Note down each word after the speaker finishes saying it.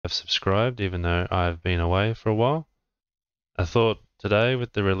have subscribed, even though I've been away for a while. I thought today,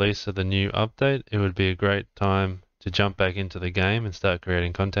 with the release of the new update, it would be a great time to jump back into the game and start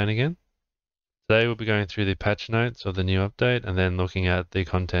creating content again. Today we'll be going through the patch notes of the new update and then looking at the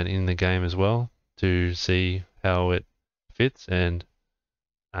content in the game as well to see how it fits and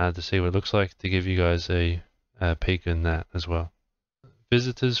to see what it looks like, to give you guys a peek in that as well.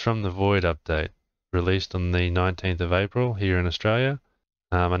 Visitors from the Void update, released on the 19th of April here in Australia.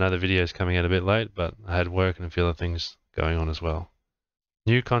 I know the video is coming out a bit late, but I had work and a few other things going on as well.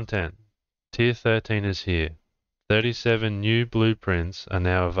 New content. Tier 13 is here. 37 new blueprints are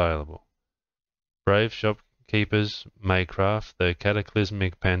now available. Brave shopkeepers may craft the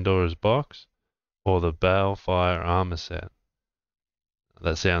Cataclysmic Pandora's Box or the Balefire Armor Set.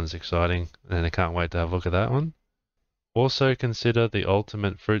 That sounds exciting, and I can't wait to have a look at that one. Also consider the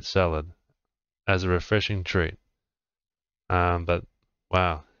Ultimate Fruit Salad as a refreshing treat. But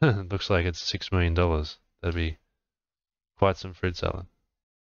wow, it looks like it's $6 million. That'd be quite some fruit salad.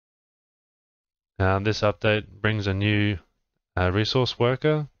 This update brings a new resource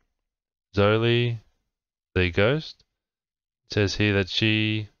worker, Zoli the Ghost. It says here that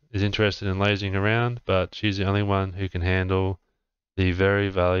she is interested in lazing around, but she's the only one who can handle the very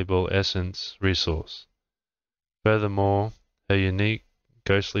valuable essence resource. Furthermore, her unique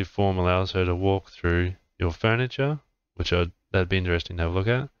ghostly form allows her to walk through your furniture, which that'd be interesting to have a look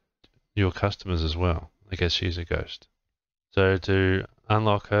at, your customers as well. I guess she's a ghost. So to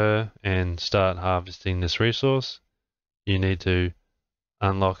unlock her and start harvesting this resource, you need to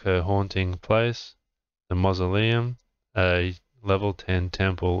unlock her haunting place, the mausoleum. A level 10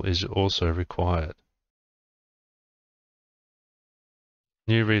 temple is also required.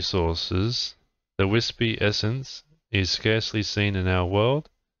 New resources. The wispy essence is scarcely seen in our world.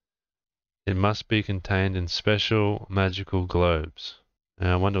 It must be contained in special magical globes.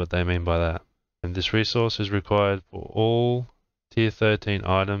 Now, I wonder what they mean by that. And this resource is required for all Tier 13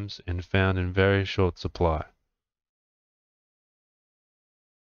 items and found in very short supply.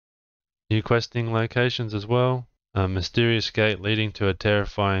 New questing locations as well. A mysterious gate leading to a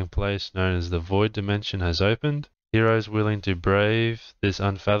terrifying place known as the Void Dimension has opened. Heroes willing to brave this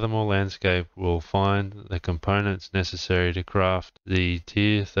unfathomable landscape will find the components necessary to craft the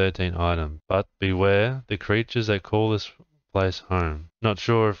Tier 13 item. But beware the creatures that call this place home. Not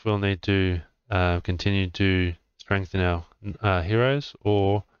sure if we'll need to continue to strengthen our heroes,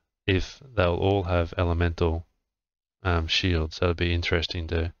 or if they'll all have elemental shields. That'll be interesting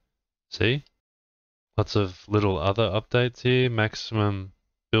to see. Lots of little other updates here. Maximum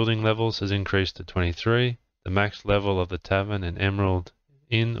building levels has increased to 23. The max level of the Tavern and Emerald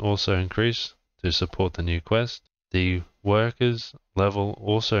Inn also increased to support the new quest. The workers level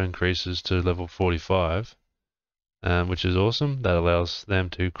also increases to level 45, which is awesome. That allows them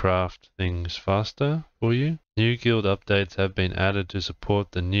to craft things faster for you. New guild updates have been added to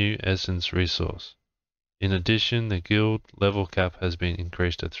support the new essence resource. In addition, the guild level cap has been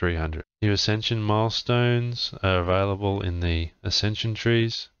increased to 300. New ascension milestones are available in the ascension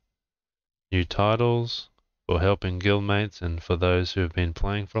trees. New titles for helping guildmates and for those who have been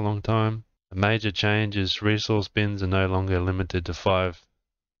playing for a long time. A major change is resource bins are no longer limited to 5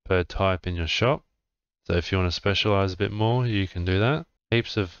 per type in your shop. So if you want to specialize a bit more, you can do that.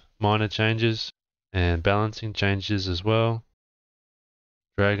 Heaps of minor changes and balancing changes as well.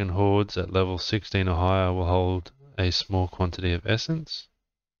 Dragon hordes at level 16 or higher will hold a small quantity of essence.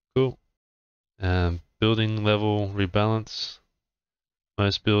 Cool. Building level rebalance.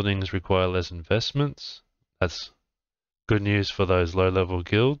 Most buildings require less investments. That's good news for those low-level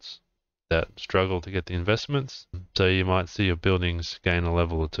guilds that struggle to get the investments. So you might see your buildings gain a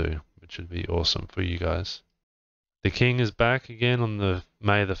level or two, which would be awesome for you guys. The King is back again on the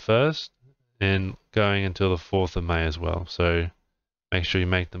May the 1st and going until the 4th of May as well. So make sure you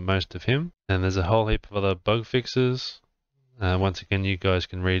make the most of him. And there's a whole heap of other bug fixes. Once again, you guys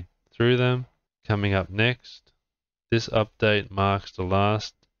can read through them. Coming up next, this update marks the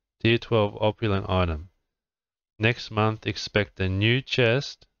last Tier 12 opulent item. Next month, expect a new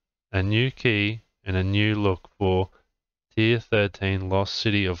chest, a new key, and a new look for Tier 13 Lost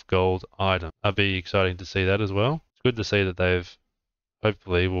City of Gold item. I'll be exciting to see that as well. It's good to see that they've,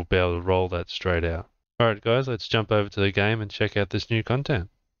 hopefully, will be able to roll that straight out. Alright guys, let's jump over to the game and check out this new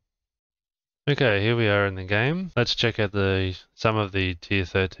content. Okay, here we are in the game. Let's check out some of the Tier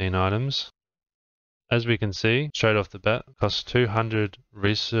 13 items. As we can see, straight off the bat, it costs 200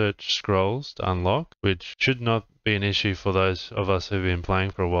 research scrolls to unlock, which should not be an issue for those of us who've been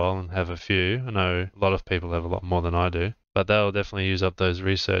playing for a while and have a few. I know a lot of people have a lot more than I do, but they'll definitely use up those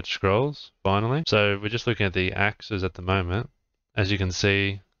research scrolls finally. So we're just looking at the axes at the moment. As you can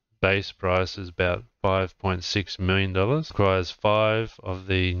see, base price is about $5.6 million. Requires 5 of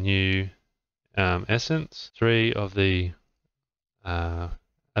the new essence, 3 of the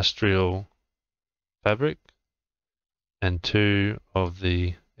astral fabric, and 2 of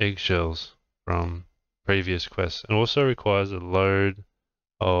the eggshells from previous quests. It also requires a load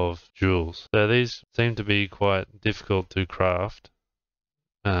of jewels. So these seem to be quite difficult to craft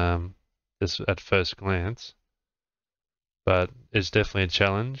just at first glance, but it's definitely a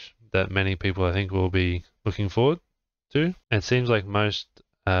challenge that many people I think will be looking forward to. It seems like most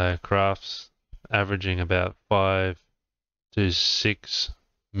crafts averaging about 5 to 6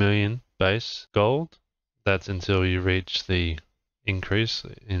 million base gold. That's until you reach the increase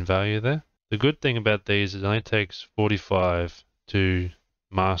in value there. The good thing about these is it only takes 45 to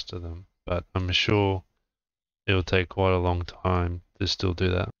master them, but I'm sure it'll take quite a long time to still do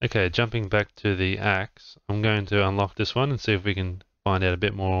that. Okay, jumping back to the axe, I'm going to unlock this one and see if we can find out a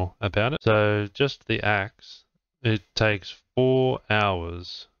bit more about it. So just the axe, it takes 4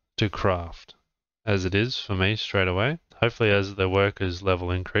 hours to craft, as it is for me straight away. Hopefully as the workers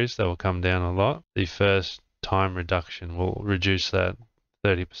level increase, that will come down a lot. The first time reduction will reduce that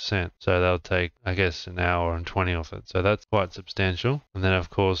 30%. So that'll take, I guess, an hour and 20 off it. So that's quite substantial. And then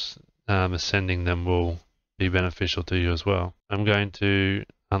of course, ascending them will be beneficial to you as well. I'm going to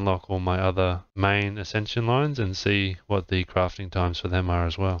unlock all my other main ascension lines and see what the crafting times for them are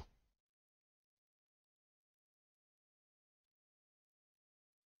as well.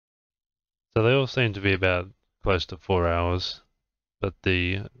 So they all seem to be about close to 4 hours, but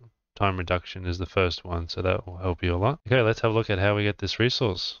the time reduction is the first one, so that will help you a lot. Okay, let's have a look at how we get this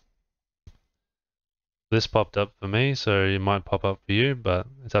resource. This popped up for me, so it might pop up for you, but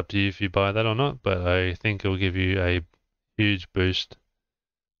it's up to you if you buy that or not. But I think it will give you a huge boost to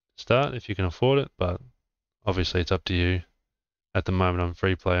start if you can afford it, but obviously it's up to you. At the moment I'm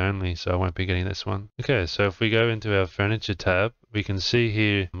free play only, so I won't be getting this one. Okay, so if we go into our furniture tab, we can see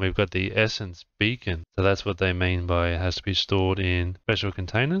here we've got the essence beacon. So that's what they mean by it has to be stored in special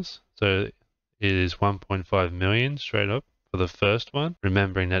containers. So it is 1.5 million straight up for the first one,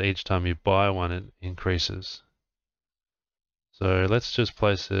 remembering that each time you buy one it increases. So let's just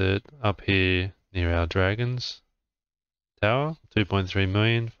place it up here near our dragons tower. 2.3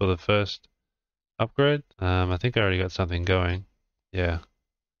 million for the first upgrade. I think I already got something going. Yeah,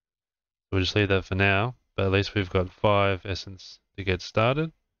 we'll just leave that for now, but at least we've got 5 essence to get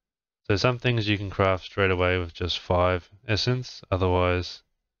started. So some things you can craft straight away with just 5 essence, otherwise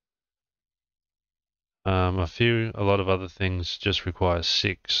a lot of other things just require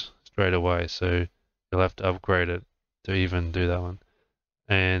 6 straight away, so you'll have to upgrade it to even do that one.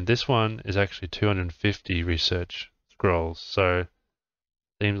 And this one is actually 250 research scrolls, so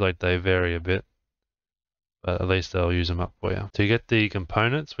seems like they vary a bit, but at least they'll use them up for you. To get the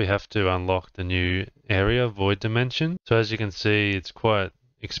components, we have to unlock the new area, Void Dimension. So as you can see, it's quite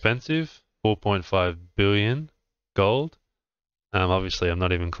expensive, 4.5 billion gold. Obviously, I'm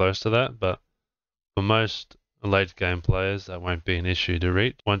not even close to that, but for most late game players, that won't be an issue to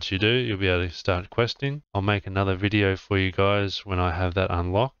reach. Once you do, you'll be able to start questing. I'll make another video for you guys when I have that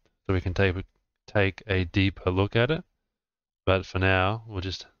unlocked, so we can take a deeper look at it. But for now, we'll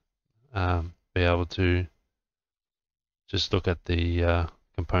just be able to just look at the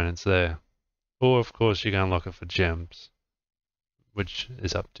components there. Or of course you can unlock it for gems, which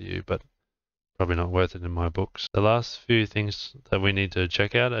is up to you, but probably not worth it in my books. The last few things that we need to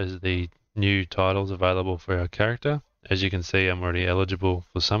check out is the new titles available for our character. As you can see, I'm already eligible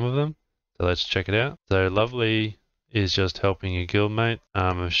for some of them, so let's check it out. So Lovely is just helping your guildmate.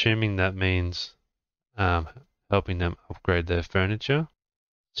 I'm assuming that means helping them upgrade their furniture,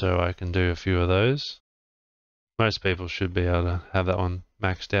 so I can do a few of those. Most people should be able to have that one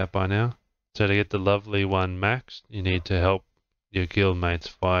maxed out by now. So to get the Lovely one maxed, you need to help your guildmates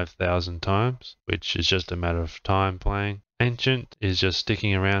 5,000 times, which is just a matter of time playing. Ancient is just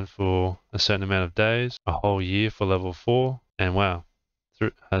sticking around for a certain amount of days, a whole year for level 4, and wow,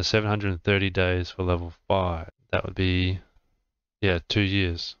 730 days for level 5. That would be, yeah, 2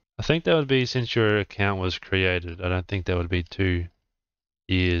 years. I think that would be since your account was created. I don't think that would be 2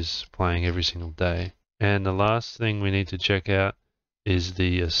 years playing every single day. And the last thing we need to check out is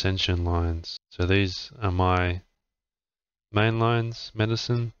the ascension lines. So these are my main lines,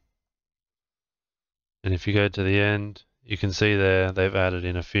 medicine. And if you go to the end, you can see there they've added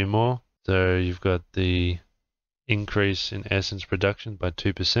in a few more. So you've got the increase in essence production by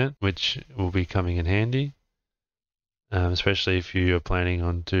 2%, which will be coming in handy, especially if you are planning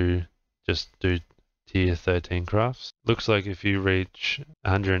on to just do tier 13 crafts. Looks like if you reach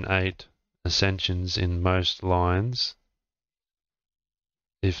 108 ascensions in most lines,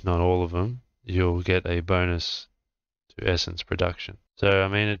 if not all of them, you'll get a bonus to essence production. So I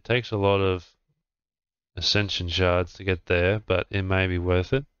mean, it takes a lot of ascension shards to get there, but it may be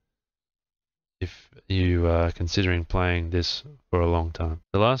worth it if you are considering playing this for a long time.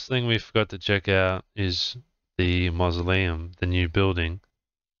 The last thing we forgot to check out is the mausoleum, the new building.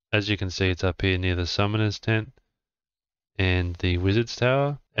 As you can see, it's up here near the summoner's tent and the wizard's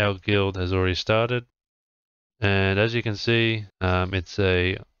tower. Our guild has already started, and as you can see, it's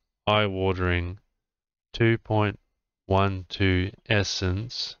a eye-watering 2.12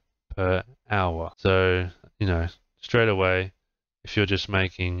 essence per hour. So, you know, straight away, if you're just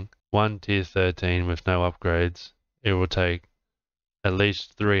making one tier 13 with no upgrades, it will take at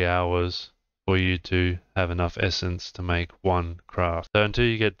least 3 hours for you to have enough essence to make one craft. So until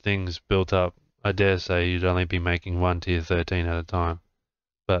you get things built up, I dare say you'd only be making one tier 13 at a time.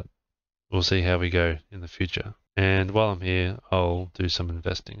 But we'll see how we go in the future. And while I'm here, I'll do some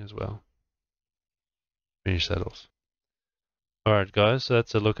investing as well. Finish that off. Alright guys, so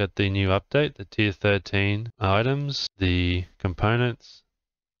that's a look at the new update, the tier 13 items, the components,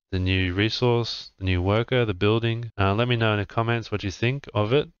 the new resource, the new worker, the building. Let me know in the comments what you think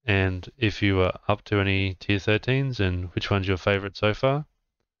of it, and if you are up to any tier 13s and which one's your favorite so far.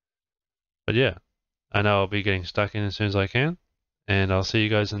 But yeah, I know I'll be getting stuck in as soon as I can, and I'll see you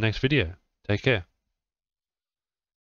guys in the next video. Take care.